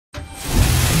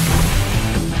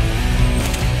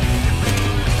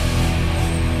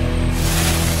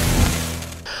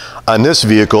On this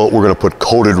vehicle, we're going to put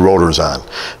coated rotors on.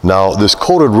 Now, this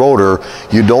coated rotor,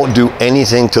 you don't do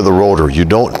anything to the rotor. You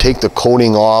don't take the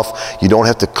coating off. You don't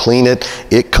have to clean it.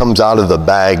 It comes out of the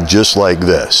bag just like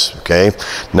this, okay?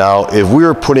 Now, if we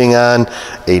were putting on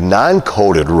a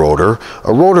non-coated rotor,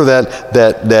 a rotor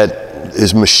that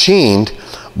is machined,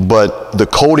 but the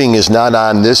coating is not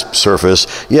on this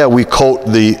surface. Yeah, we coat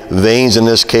the vanes in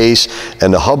this case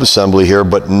and the hub assembly here,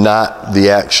 but not the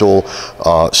actual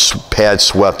pad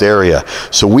swept area.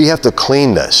 So we have to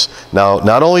clean this. Now,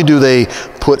 not only do they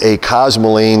put a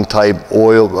Cosmoline type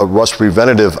oil, rust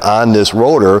preventative on this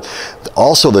rotor,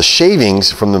 also the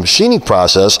shavings from the machining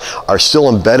process are still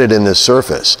embedded in this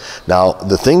surface. Now,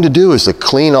 the thing to do is to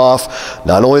clean off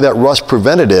not only that rust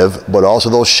preventative, but also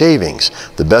those shavings.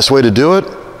 The best way to do it,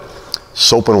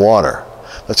 soap and water.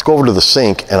 Let's go over to the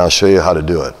sink and I'll show you how to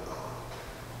do it.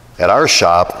 At our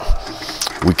shop,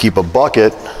 we keep a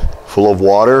bucket full of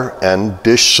water and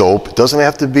dish soap. It doesn't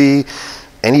have to be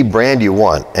any brand you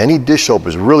want. Any dish soap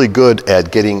is really good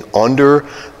at getting under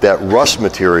that rust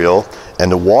material,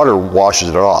 and the water washes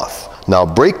it off. Now,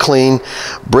 brake clean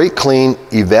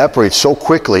evaporates so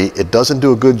quickly, it doesn't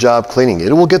do a good job cleaning.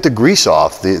 It will get the grease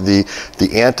off, the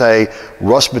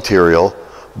anti-rust material,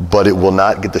 but it will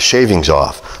not get the shavings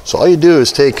off. So all you do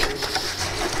is take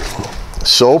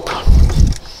soap,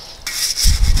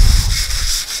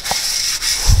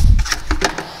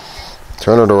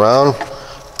 turn it around,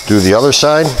 do the other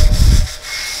side,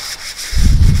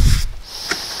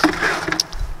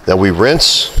 then we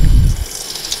rinse,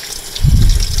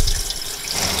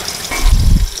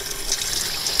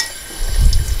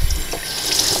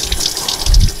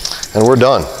 and we're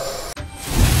done.